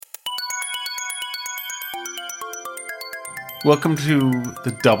Welcome to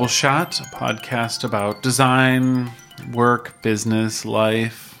The Double Shot, a podcast about design, work, business,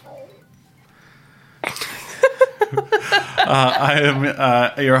 life. I am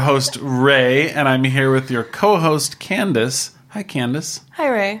your host, Ray, and I'm here with your co-host, Candace. Hi, Candace. Hi,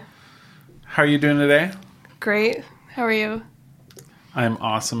 Ray. How are you doing today? Great. How are you? I'm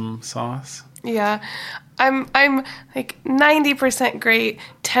awesome sauce. Yeah. I'm like 90% great,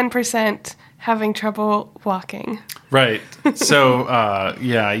 10% having trouble walking. Right. So,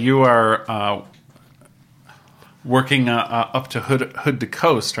 you are working up to Hood to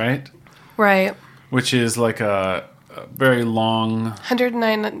Coast, right? Right. Which is like a very long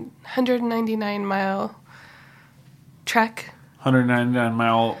 199 mile trek.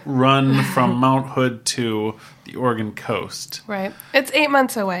 199-mile run from Mount Hood to the Oregon coast. Right. It's 8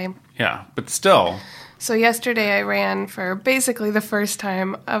 months away. Yeah, but still. So yesterday I ran for basically the first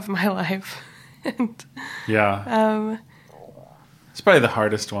time of my life. And, yeah. It's probably the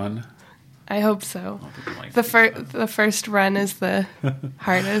hardest one. I hope so. The first run is the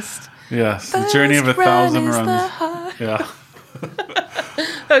hardest. Yes, the journey of 1,000 runs. Yeah.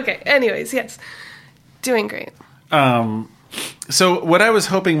 Okay, anyways, yes. Doing great. So what I was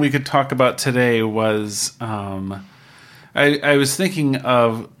hoping we could talk about today was, I was thinking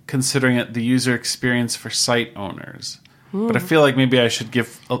of considering it the user experience for site owners. But I feel like maybe I should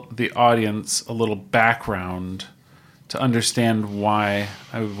give the audience a little background to understand why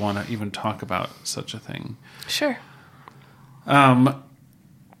I would want to even talk about such a thing. Sure. Over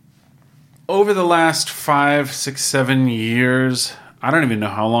the last 5, 6, 7 years, I don't even know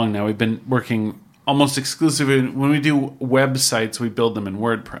how long now, we've been working almost exclusively. When we do websites, we build them in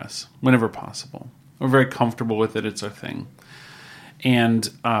WordPress whenever possible. We're very comfortable with it. It's our thing. And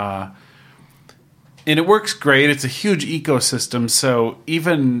it works great. It's a huge ecosystem. So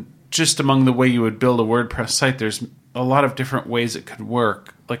even just among the way you would build a WordPress site, there's a lot of different ways it could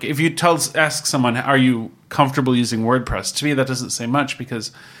work. Like if you ask someone, are you comfortable using WordPress? To me, that doesn't say much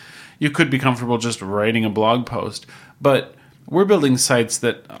because you could be comfortable just writing a blog post. But we're building sites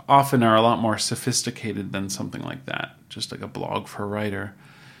that often are a lot more sophisticated than something like that, just like a blog for a writer.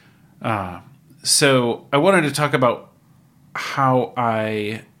 So I wanted to talk about how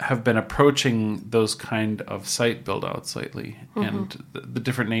I have been approaching those kind of site build-outs lately and the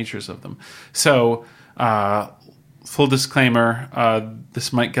different natures of them. So, full disclaimer,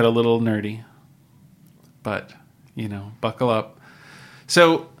 this might get a little nerdy, but, buckle up.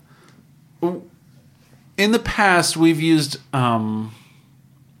 So, in the past, we've used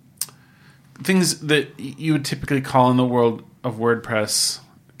things that you would typically call in the world of WordPress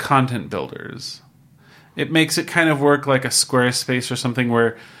content builders. It makes it kind of work like a Squarespace or something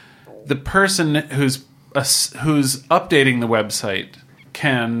where the person who's updating the website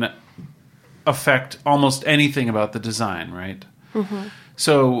can affect almost anything about the design, right? Mm-hmm.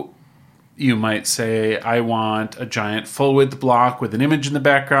 So you might say, I want a giant full-width block with an image in the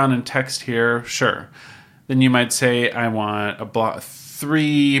background and text here. Sure. Then you might say, I want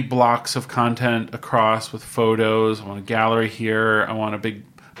 3 blocks of content across with photos. I want a gallery here. I want a big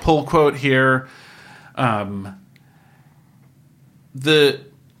pull quote here. When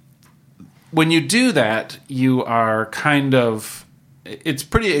you do that, you are it's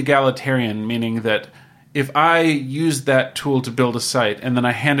pretty egalitarian, meaning that if I use that tool to build a site and then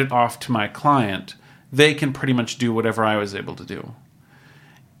I hand it off to my client, they can pretty much do whatever I was able to do.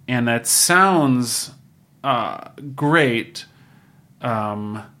 And that sounds great,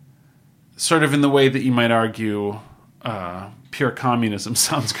 sort of in the way that you might argue pure communism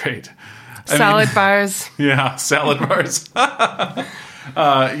sounds great. Salad bars. Yeah, salad bars.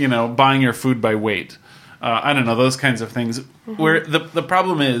 Buying your food by weight. I don't know, those kinds of things. Mm-hmm. Where the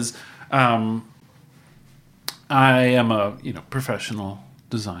problem is, I am a professional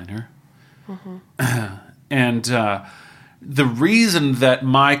designer. Mm-hmm. And the reason that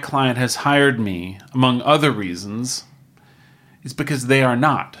my client has hired me, among other reasons, is because they are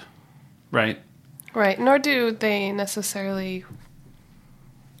not, right? Right, nor do they necessarily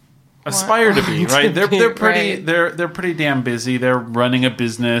aspire to be, right? They're pretty right. they're pretty damn busy. They're running a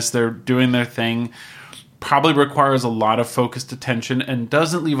business, they're doing their thing. Probably requires a lot of focused attention and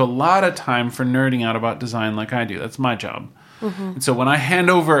doesn't leave a lot of time for nerding out about design like I do. That's my job. Mm-hmm. And so when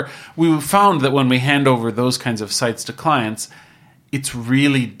we found that when we hand over those kinds of sites to clients, it's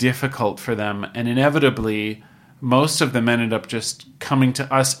really difficult for them, and inevitably most of them ended up just coming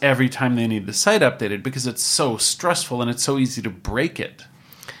to us every time they need the site updated because it's so stressful and it's so easy to break it.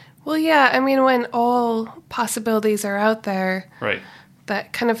 Well, yeah, I mean, when all possibilities are out there, right,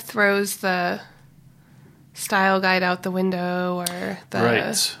 that kind of throws the style guide out the window, or the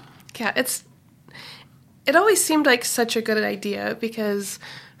right. Yeah, it's it always seemed like such a good idea because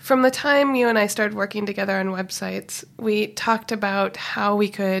from the time you and I started working together on websites, we talked about how we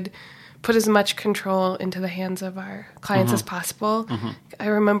could put as much control into the hands of our clients as possible. I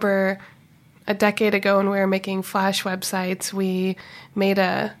remember a decade ago when we were making Flash websites, we made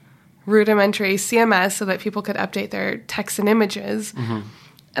a rudimentary CMS so that people could update their text and images.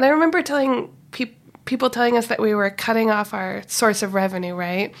 And I remember telling people telling us that we were cutting off our source of revenue,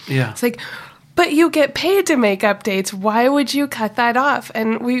 right? Yeah. It's like, but you get paid to make updates. Why would you cut that off?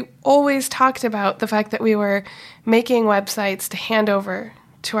 And we always talked about the fact that we were making websites to hand over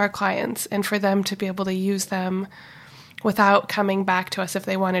to our clients and for them to be able to use them without coming back to us if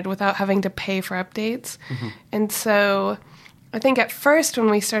they wanted, without having to pay for updates. And so I think at first when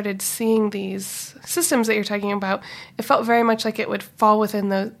we started seeing these systems that you're talking about, it felt very much like it would fall within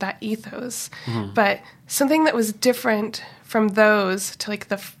that ethos. But something that was different from those to like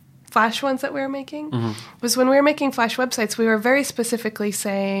the Flash ones that we were making was when we were making Flash websites, we were very specifically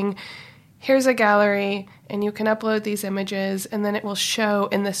saying, here's a gallery and you can upload these images and then it will show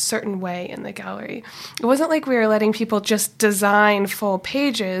in this certain way in the gallery. It wasn't like we were letting people just design full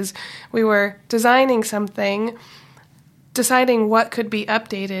pages. We were designing something, deciding what could be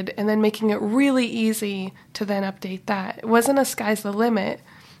updated, and then making it really easy to then update that. It wasn't a sky's the limit.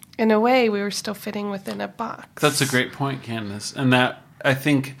 In a way, we were still fitting within a box. That's a great point, Candace. And that, I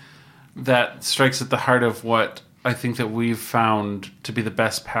think, that strikes at the heart of what I think that we've found to be the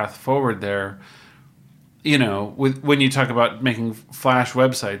best path forward there. You know, when you talk about making Flash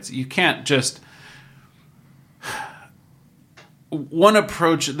websites, you can't just... One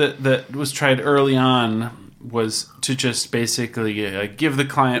approach that was tried early on was to just basically give the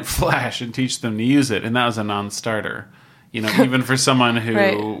client Flash and teach them to use it, and that was a non-starter. You know, even for someone who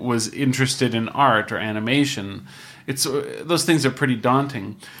Right. was interested in art or animation, those things are pretty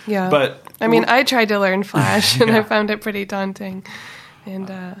daunting. Yeah. But I mean, I tried to learn Flash, and Yeah. I found it pretty daunting. And,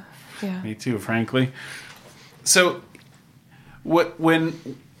 yeah. me too, frankly. So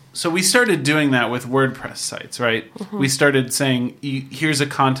so we started doing that with WordPress sites, right? We started saying, here's a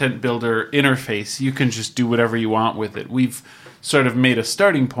content builder interface. You can just do whatever you want with it. We've sort of made a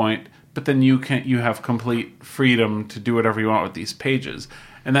starting point, but then you have complete freedom to do whatever you want with these pages.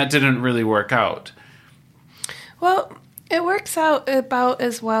 And that didn't really work out. Well, it works out about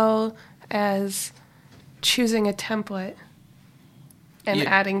as well as choosing a template and Yeah.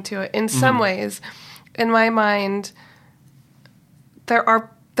 adding to it. In some ways, in my mind, there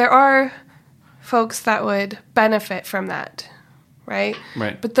are folks that would benefit from that, right?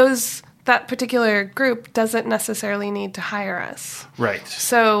 Right. But that particular group doesn't necessarily need to hire us. Right.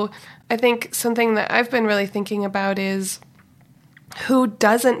 So I think something that I've been really thinking about is who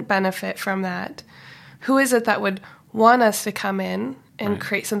doesn't benefit from that? Who is it that would want us to come in and Right.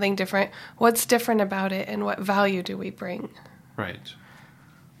 create something different? What's different about it and what value do we bring? Right.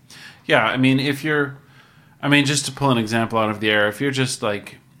 Yeah, I mean, just to pull an example out of the air, if you're just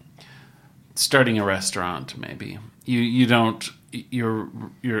like starting a restaurant, maybe you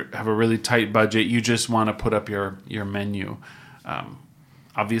have a really tight budget, you just want to put up your menu.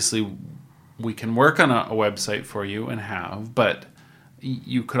 Obviously, we can work on a website for you and have, but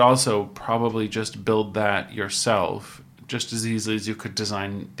you could also probably just build that yourself just as easily as you could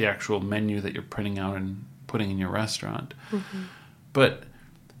design the actual menu that you're printing out and putting in your restaurant. But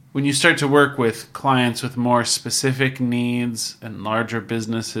when you start to work with clients with more specific needs and larger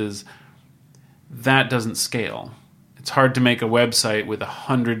businesses, that doesn't scale. It's hard to make a website with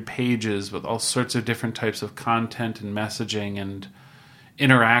 100 pages with all sorts of different types of content and messaging and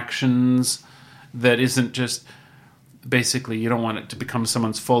interactions that isn't just basically, you don't want it to become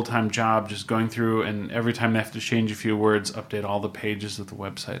someone's full-time job just going through and every time they have to change a few words, update all the pages of the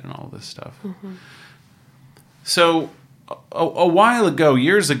website and all this stuff. So a while ago,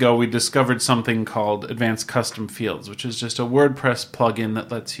 years ago, we discovered something called Advanced Custom Fields, which is just a WordPress plugin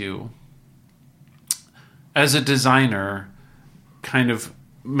that lets you, as a designer, kind of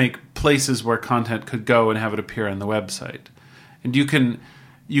make places where content could go and have it appear on the website. And you can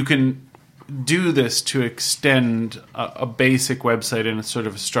do this to extend a basic website in a sort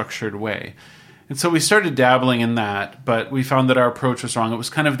of a structured way. And so we started dabbling in that, but we found that our approach was wrong. It was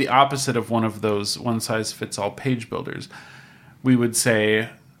kind of the opposite of one of those one-size-fits-all page builders. We would say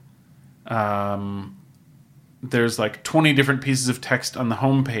there's like 20 different pieces of text on the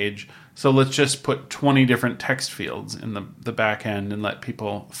home page, so let's just put 20 different text fields in the back end and let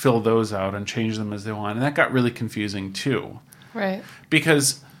people fill those out and change them as they want. And that got really confusing too. Right.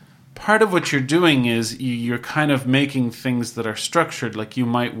 Because part of what you're doing is you're kind of making things that are structured, like you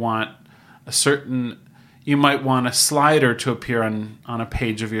might want a certain, you might want a slider to appear on a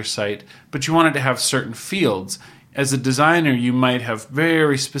page of your site, but you want it to have certain fields. As a designer, you might have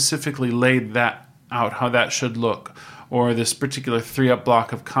very specifically laid that out, how that should look, or this particular 3-up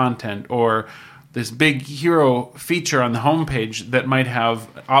block of content, or this big hero feature on the homepage that might have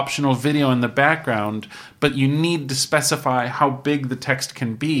optional video in the background, but you need to specify how big the text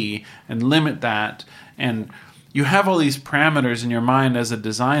can be and limit that. And you have all these parameters in your mind as a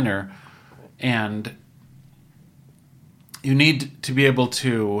designer, and you need to be able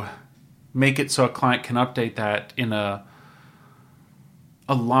to make it so a client can update that in a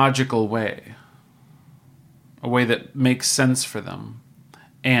logical way, a way that makes sense for them.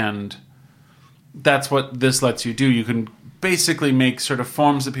 And that's what this lets you do. You can basically make sort of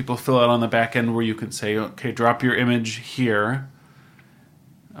forms that people fill out on the back end where you can say, okay, drop your image here.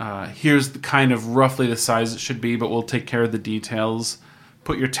 Here's the kind of roughly the size it should be, but we'll take care of the details.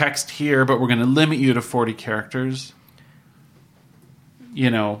 Put your text here, but we're going to limit you to 40 characters.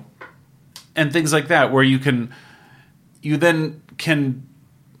 And things like that, where you then can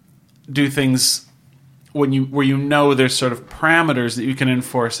do things where you know there's sort of parameters that you can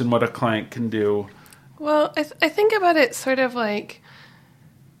enforce in what a client can do. Well, I think about it sort of like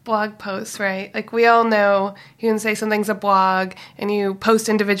blog posts, right? Like we all know you can say something's a blog and you post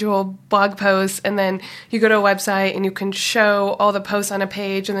individual blog posts, and then you go to a website and you can show all the posts on a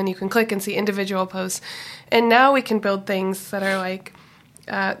page, and then you can click and see individual posts. And now we can build things that are like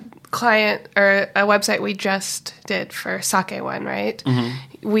client or a website we just did for Sake One, right?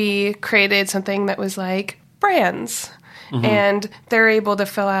 Mm-hmm. We created something that was like brands. Mm-hmm. And they're able to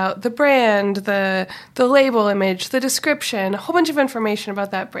fill out the brand, the label image, the description, a whole bunch of information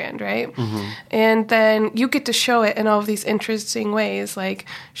about that brand, right? Mm-hmm. And then you get to show it in all of these interesting ways, like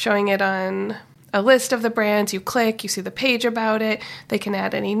showing it on a list of the brands. You click, you see the page about it. They can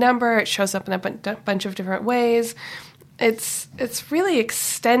add any number. It shows up in a bunch of different ways. It's really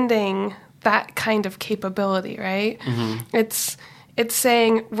extending that kind of capability, right? Mm-hmm. It's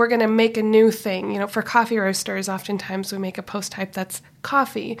saying we're going to make a new thing. For coffee roasters, oftentimes we make a post type that's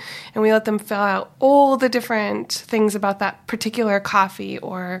coffee, and we let them fill out all the different things about that particular coffee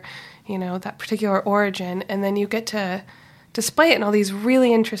or, that particular origin, and then you get to display it in all these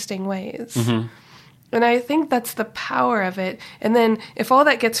really interesting ways. Mm-hmm. And I think that's the power of it. And then if all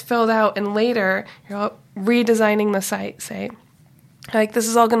that gets filled out and later you're redesigning the site, say, like this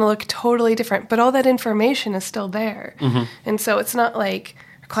is all going to look totally different, but all that information is still there. Mm-hmm. And so it's not like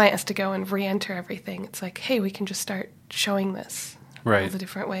a client has to go and re-enter everything. It's like, hey, we can just start showing this all the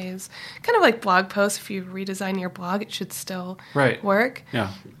different ways. Kind of like blog posts. If you redesign your blog, it should still work.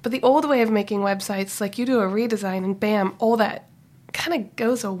 Yeah. But the old way of making websites, like you do a redesign and bam, all that kind of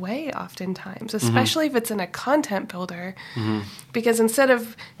goes away oftentimes, especially if it's in a content builder. Mm-hmm. Because instead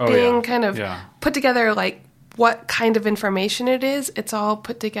of being kind of put together like what kind of information it is, it's all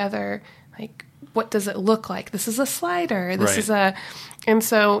put together like, what does it look like? This is a slider. This is and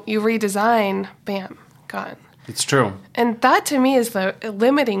so you redesign, bam, gone. It's true. And that to me is the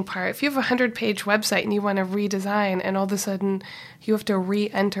limiting part. If you have a 100-page website and you want to redesign and all of a sudden you have to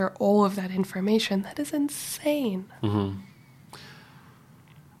re-enter all of that information, that is insane. Mm-hmm.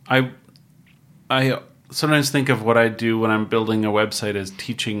 I sometimes think of what I do when I'm building a website as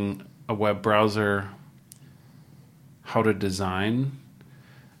teaching a web browser how to design.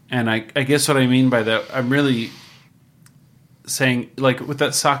 And I guess what I mean by that, I'm really saying, like with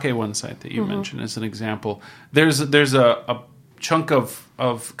that Sake One site that you mentioned as an example, there's a chunk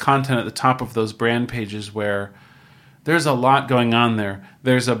of content at the top of those brand pages where there's a lot going on there.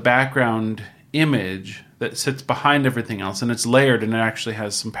 There's a background image that sits behind everything else, and it's layered, and it actually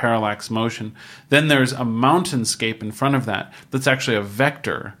has some parallax motion. Then there's a mountainscape in front of that that's actually a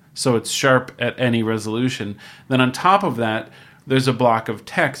vector, so it's sharp at any resolution. Then on top of that, there's a block of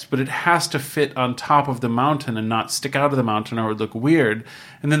text, but it has to fit on top of the mountain and not stick out of the mountain or it would look weird.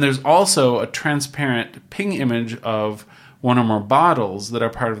 And then there's also a transparent ping image of one or more bottles that are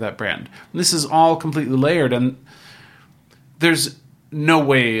part of that brand. And this is all completely layered, and there's no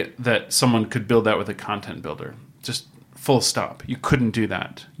way that someone could build that with a content builder. Just full stop. You couldn't do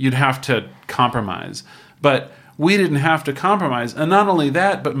that. You'd have to compromise. But we didn't have to compromise. And not only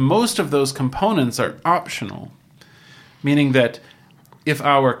that, but most of those components are optional. Meaning that if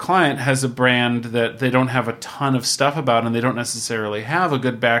our client has a brand that they don't have a ton of stuff about and they don't necessarily have a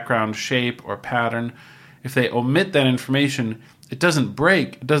good background shape or pattern, if they omit that information, it doesn't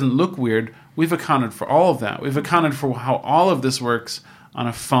break, it doesn't look weird. We've accounted for all of that. We've accounted for how all of this works on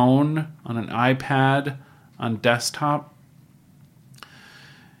a phone, on an iPad, on desktop.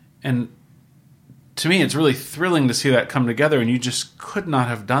 And to me, it's really thrilling to see that come together, and you just could not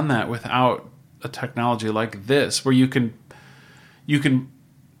have done that without a technology like this, where you can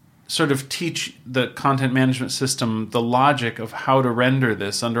sort of teach the content management system the logic of how to render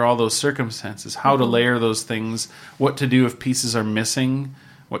this under all those circumstances, how to layer those things, what to do if pieces are missing,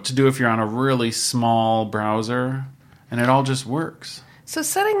 what to do if you're on a really small browser, and it all just works. So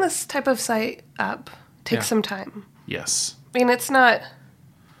setting this type of site up takes some time. Yes. I mean, it's not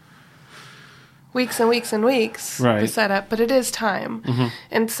weeks and weeks and weeks to set up, but it is time.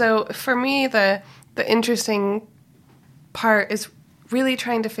 And so for me, the interesting part is really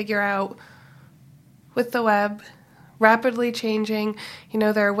trying to figure out, with the web rapidly changing,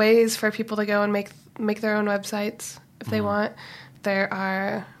 there are ways for people to go and make their own websites if they want. There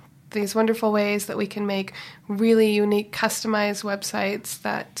are these wonderful ways that we can make really unique, customized websites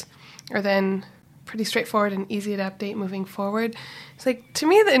that are then pretty straightforward and easy to update moving forward. It's like, to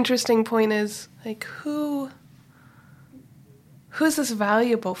me, the interesting point is, like, who's this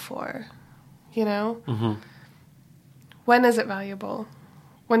valuable for? When is it valuable?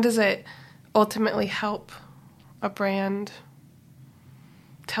 When does it ultimately help a brand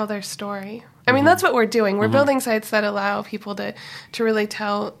tell their story? I mean, that's what we're doing. We're building sites that allow people to really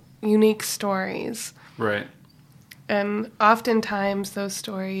tell unique stories. Right. And oftentimes those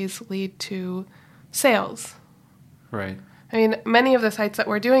stories lead to sales. Right. I mean, many of the sites that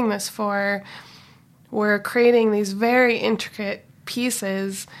we're doing this for, we're creating these very intricate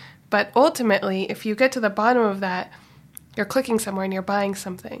pieces, but ultimately, if you get to the bottom of that, you're clicking somewhere and you're buying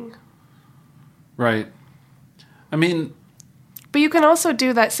something. Right. I mean... But you can also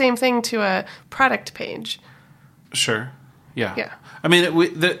do that same thing to a product page. Sure. Yeah. Yeah. I mean,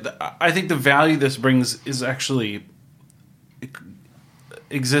 I think the value this brings is actually...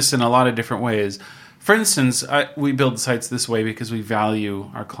 exists in a lot of different ways. For instance, we build sites this way because we value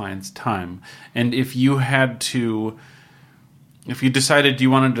our clients' time. And if you decided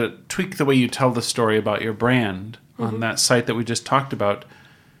you wanted to tweak the way you tell the story about your brand on that site that we just talked about,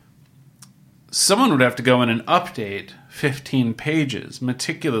 someone would have to go in and update 15 pages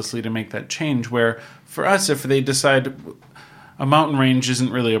meticulously to make that change, where for us, if they decide a mountain range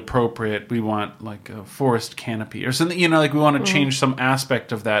isn't really appropriate, we want like a forest canopy or something, like we want to change some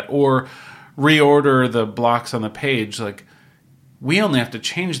aspect of that or reorder the blocks on the page, like we only have to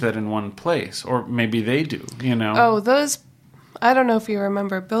change that in one place, or maybe they do, Oh, those... I don't know if you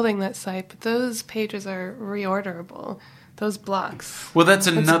remember building that site, but those pages are reorderable. Those blocks. Well, that's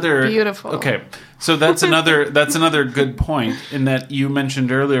another beautiful. Okay, so that's another good point in that you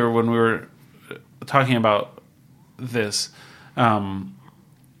mentioned earlier when we were talking about this.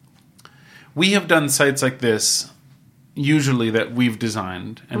 We have done sites like this usually that we've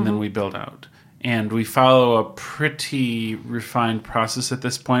designed and then we build out, and we follow a pretty refined process at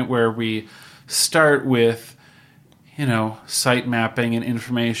this point where we start with site mapping and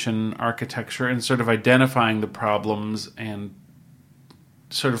information architecture and sort of identifying the problems and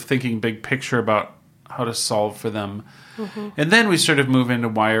sort of thinking big picture about how to solve for them. And then we sort of move into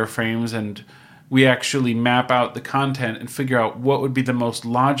wireframes and we actually map out the content and figure out what would be the most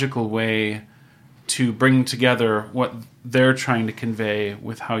logical way to bring together what they're trying to convey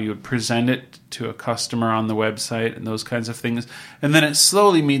with how you would present it to a customer on the website and those kinds of things. And then it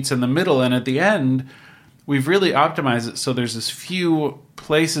slowly meets in the middle, and at the end, we've really optimized it so there's as few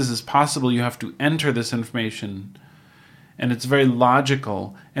places as possible you have to enter this information, and it's very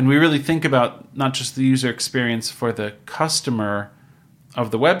logical. And we really think about not just the user experience for the customer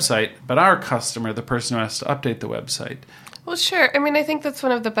of the website, but our customer, the person who has to update the website. Well, sure. I mean, I think that's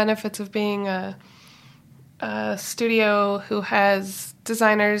one of the benefits of being a studio who has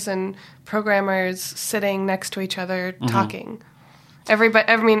designers and programmers sitting next to each other talking.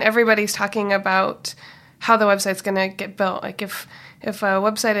 Everybody's talking about how the website's going to get built. Like if a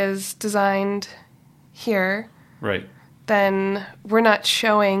website is designed here, right, then we're not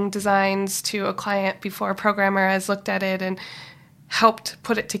showing designs to a client before a programmer has looked at it and helped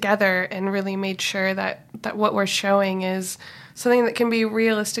put it together and really made sure that what we're showing is something that can be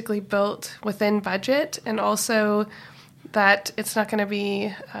realistically built within budget, and also that it's not going to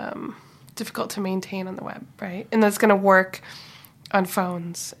be difficult to maintain on the web, right? And that's going to work on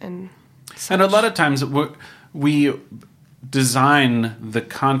phones and such. And a lot of times we design the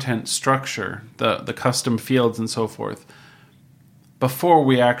content structure, the custom fields and so forth, before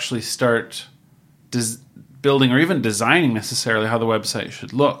we actually start building or even designing necessarily how the website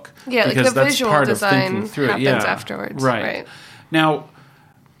should look. Yeah, because like the that's visual part design of thinking through happens it. Yeah, afterwards. Right. Now,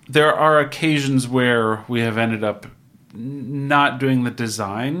 there are occasions where we have ended up not doing the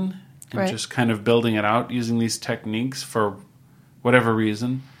design and just kind of building it out using these techniques for whatever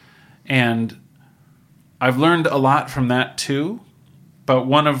reason. And I've learned a lot from that too. But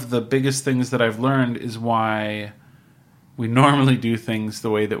one of the biggest things that I've learned is why we normally do things the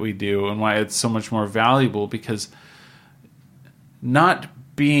way that we do, and why it's so much more valuable, because not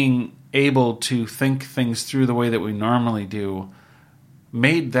being able to think things through the way that we normally do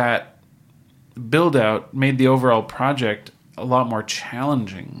made that build out, made the overall project a lot more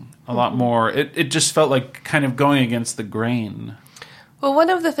challenging, a lot more, it just felt like kind of going against the grain. Well, one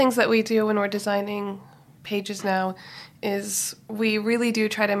of the things that we do when we're designing pages now is we really do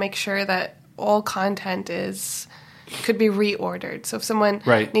try to make sure that all content could be reordered. So if someone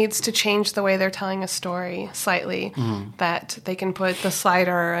needs to change the way they're telling a story slightly, that they can put the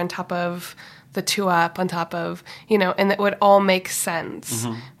slider on top of the 2-up on top of, and that would all make sense.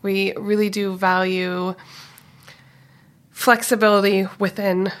 We really do value flexibility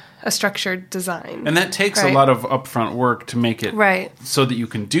within a structured design. And that takes a lot of upfront work to make it so that you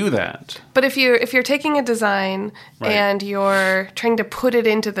can do that. But if you're taking a design and you're trying to put it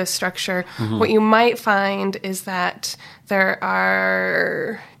into this structure, what you might find is that there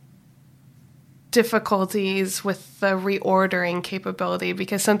are difficulties with the reordering capability,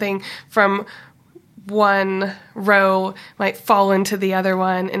 because something from one row might fall into the other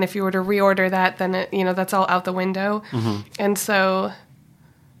one, and if you were to reorder that, then that's all out the window. And so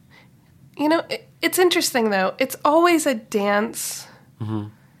it's interesting, though. It's always a dance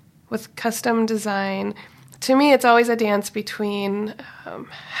with custom design. To me, it's always a dance between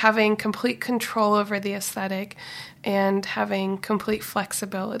having complete control over the aesthetic and having complete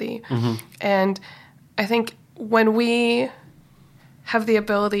flexibility. And I think when we have the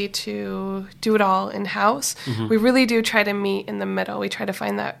ability to do it all in-house, we really do try to meet in the middle. We try to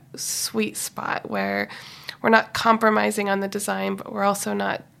find that sweet spot where we're not compromising on the design, but we're also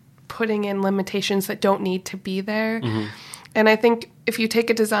not putting in limitations that don't need to be there. And I think if you take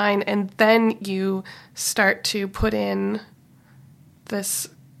a design and then you start to put in this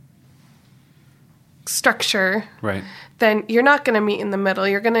structure, then you're not going to meet in the middle.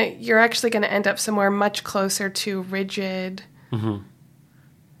 You're actually going to end up somewhere much closer to rigid.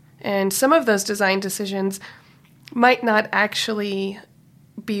 And some of those design decisions might not actually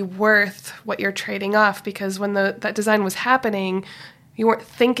be worth what you're trading off, because when that design was happening, you weren't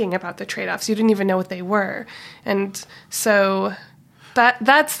thinking about the trade-offs. You didn't even know what they were. And so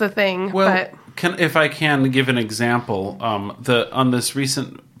that's the thing. Well, if I can give an example, on this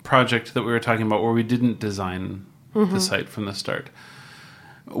recent project that we were talking about where we didn't design the site from the start,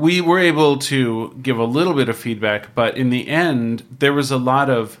 we were able to give a little bit of feedback, but in the end, there was a lot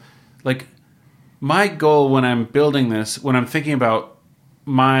of, my goal when I'm building this, when I'm thinking about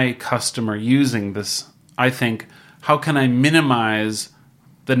my customer using this, I think, how can I minimize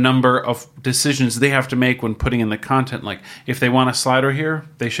the number of decisions they have to make when putting in the content? Like, if they want a slider here,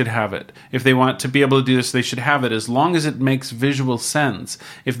 they should have it. If they want to be able to do this, they should have it, as long as it makes visual sense.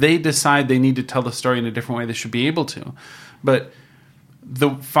 If they decide they need to tell the story in a different way, they should be able to. But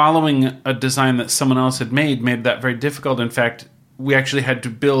following a design that someone else had made that very difficult. In fact, we actually had to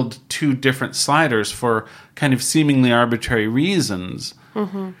build 2 different sliders for kind of seemingly arbitrary reasons.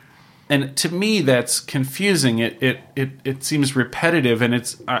 And to me, that's confusing. It seems repetitive, and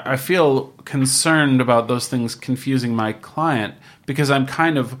I feel concerned about those things confusing my client, because I'm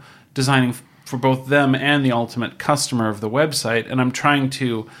kind of designing for both them and the ultimate customer of the website, and I'm trying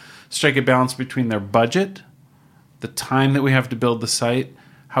to strike a balance between their budget, the time that we have to build the site,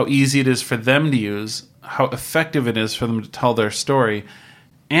 how easy it is for them to use, how effective it is for them to tell their story,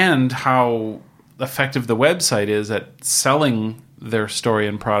 and how effective the website is at selling their story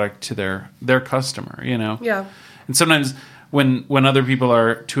and product to their customer, Yeah. And sometimes when other people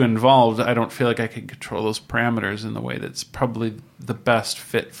are too involved, I don't feel like I can control those parameters in the way that's probably the best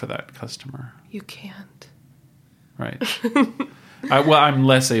fit for that customer. You can't. Right. I'm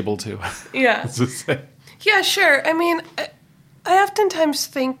less able to. Yeah. Yeah, sure. I mean, I oftentimes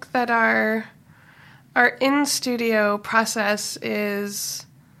think that our in-studio process is,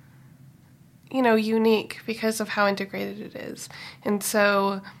 unique because of how integrated it is. And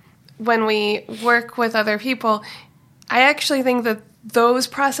so when we work with other people, I actually think that those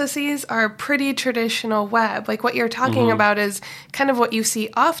processes are pretty traditional web. Like what you're talking about is kind of what you see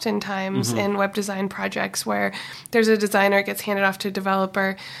oftentimes in web design projects, where there's a designer, gets handed off to a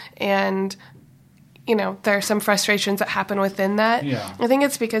developer, and there are some frustrations that happen within that. Yeah. I think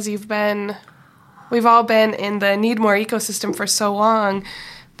it's because we've all been in the Need More ecosystem for so long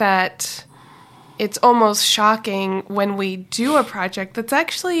that it's almost shocking when we do a project that's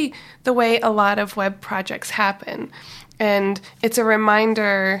actually the way a lot of web projects happen. And it's a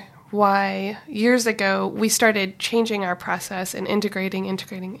reminder why years ago we started changing our process and integrating.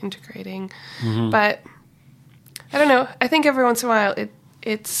 But I don't know. I think every once in a while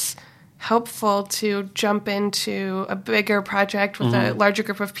it's helpful to jump into a bigger project with a larger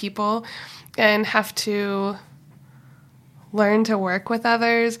group of people and have to learn to work with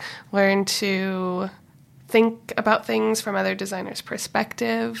others, learn to think about things from other designers'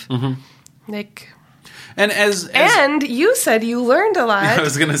 perspective. Like, and you said you learned a lot. I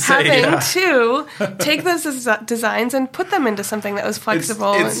was going to say, having to take those designs and put them into something that was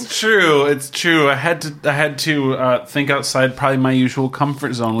flexible. It's true. It's true. I had to think outside probably my usual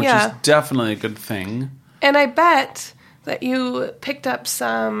comfort zone, which is definitely a good thing. And I bet that you picked up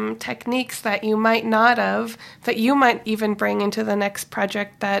some techniques that you might not have, that you might even bring into the next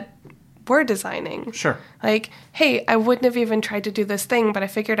project that we're designing. Sure. Like, hey, I wouldn't have even tried to do this thing, but I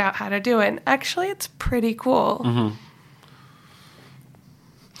figured out how to do it. And actually, it's pretty cool.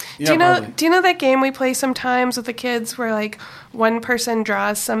 Yeah, do you know that game we play sometimes with the kids where, like, one person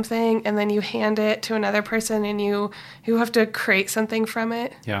draws something and then you hand it to another person and you have to create something from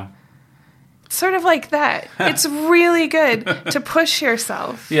it? Yeah. Sort of like that. It's really good to push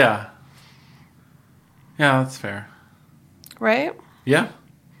yourself. Yeah. Yeah, that's fair. Right? Yeah.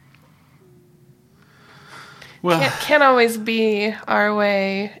 Well, can't always be our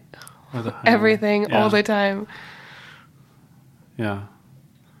way, everything all the time. Yeah.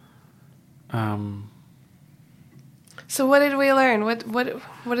 So what did we learn? What is what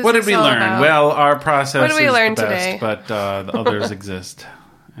did we learn? About? Well, our process what did we is learn the best, today? but the others exist.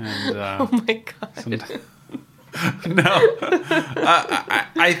 And oh my god! No,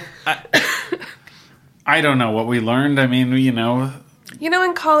 I don't know what we learned. I mean, You know,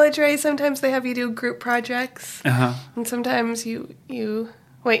 in college, right, sometimes they have you do group projects. Uh-huh. And sometimes you...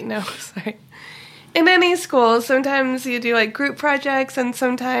 Wait, no, sorry. In any school, sometimes you do, like, group projects, and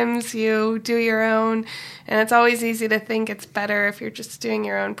sometimes you do your own. And it's always easy to think it's better if you're just doing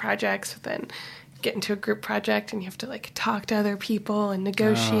your own projects than get into a group project and you have to, like, talk to other people and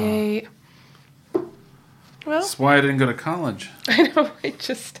negotiate. Well, that's why I didn't go to college. I know, I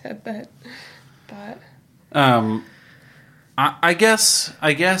just had that thought. I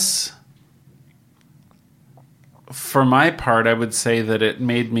guess for my part, I would say that it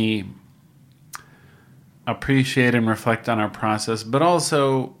made me appreciate and reflect on our process, but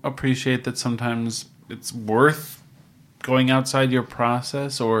also appreciate that sometimes it's worth going outside your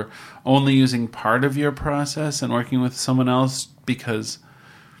process or only using part of your process and working with someone else because,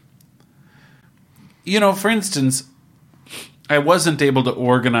 for instance, I wasn't able to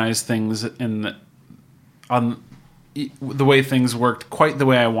organize things on the way things worked quite the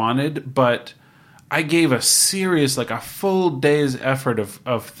way I wanted, but I gave a full day's effort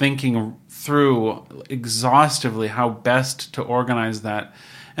of thinking through exhaustively how best to organize that.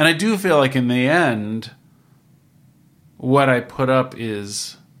 And I do feel like in the end, what I put up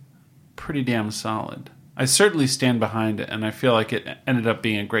is pretty damn solid. I certainly stand behind it, and I feel like it ended up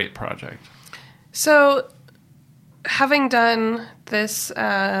being a great project. So, having done this,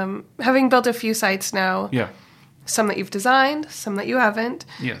 having built a few sites now, some that you've designed, some that you haven't,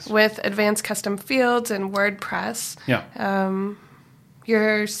 yes, with advanced custom fields and WordPress,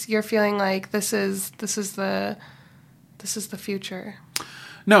 you're feeling like this is the future.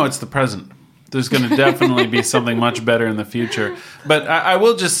 No, it's the present. There's going to definitely be something much better in the future. But I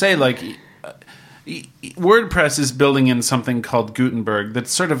will just say, like, WordPress is building in something called Gutenberg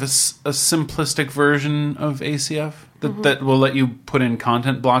that's sort of a simplistic version of ACF that will let you put in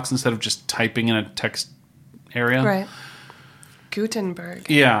content blocks instead of just typing in a text area. Right. Gutenberg.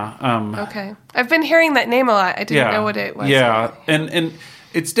 Yeah. Okay. I've been hearing that name a lot. I didn't know what it was. Yeah. And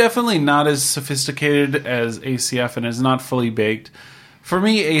it's definitely not as sophisticated as ACF and is not fully baked. For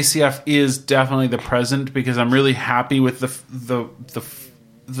me, ACF is definitely the present because I'm really happy with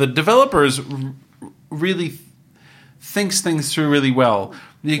the developers really thinks things through really well.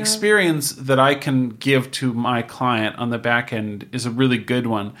 The experience that I can give to my client on the back end is a really good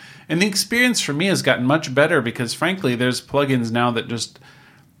one. And the experience for me has gotten much better because, frankly, there's plugins now that just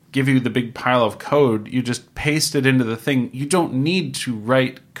give you the big pile of code. You just paste it into the thing. You don't need to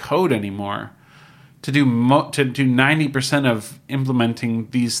write code anymore to do 90% of implementing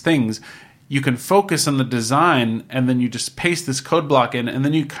these things. You can focus on the design, and then you just paste this code block in, and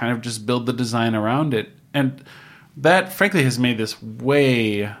then you kind of just build the design around it. And that, frankly, has made this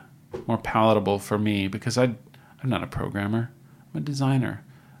way more palatable for me because I'm not a programmer. I'm a designer.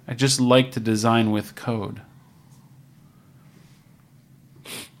 I just like to design with code.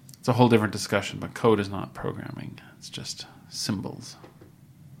 It's a whole different discussion, but code is not programming. It's just symbols.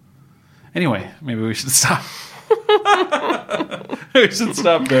 Anyway, maybe we should stop. We should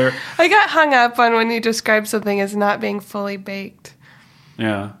stop there. I got hung up on when you described something as not being fully baked.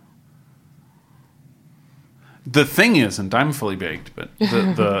 Yeah. The thing isn't. I'm fully baked, but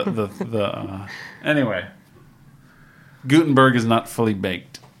anyway, Gutenberg is not fully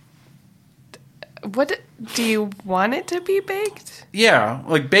baked. What do you want it to be baked? Yeah,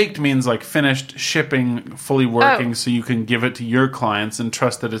 like baked means like finished, shipping, fully working, so you can give it to your clients and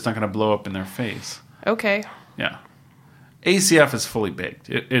trust that it's not going to blow up in their face. Okay. Yeah. ACF is fully baked.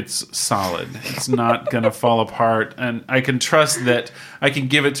 It's solid. It's not going to fall apart, and I can trust that I can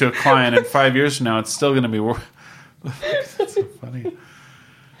give it to a client, and 5 years from now, it's still going to be. That's so funny.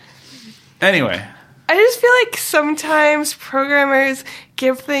 Anyway, I just feel like sometimes programmers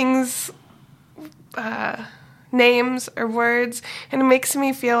give things names or words, and it makes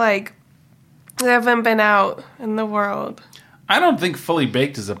me feel like they haven't been out in the world. I don't think fully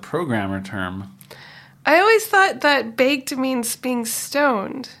baked is a programmer term. I always thought that baked means being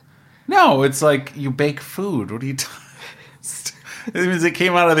stoned. No, it's like you bake food. What are you talking? It means it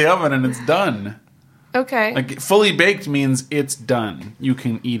came out of the oven and it's done. Okay. Like fully baked means it's done. You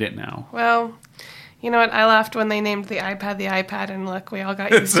can eat it now. Well, you know what? I laughed when they named the iPad, and look, we all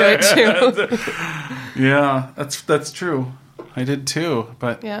got used to it too. Yeah, that's true. I did too,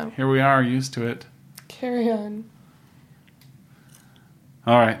 but here we are, used to it. Carry on.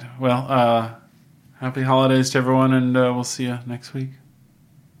 All right. Well, happy holidays to everyone, and we'll see you next week.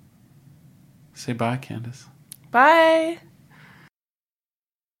 Say bye, Candace. Bye.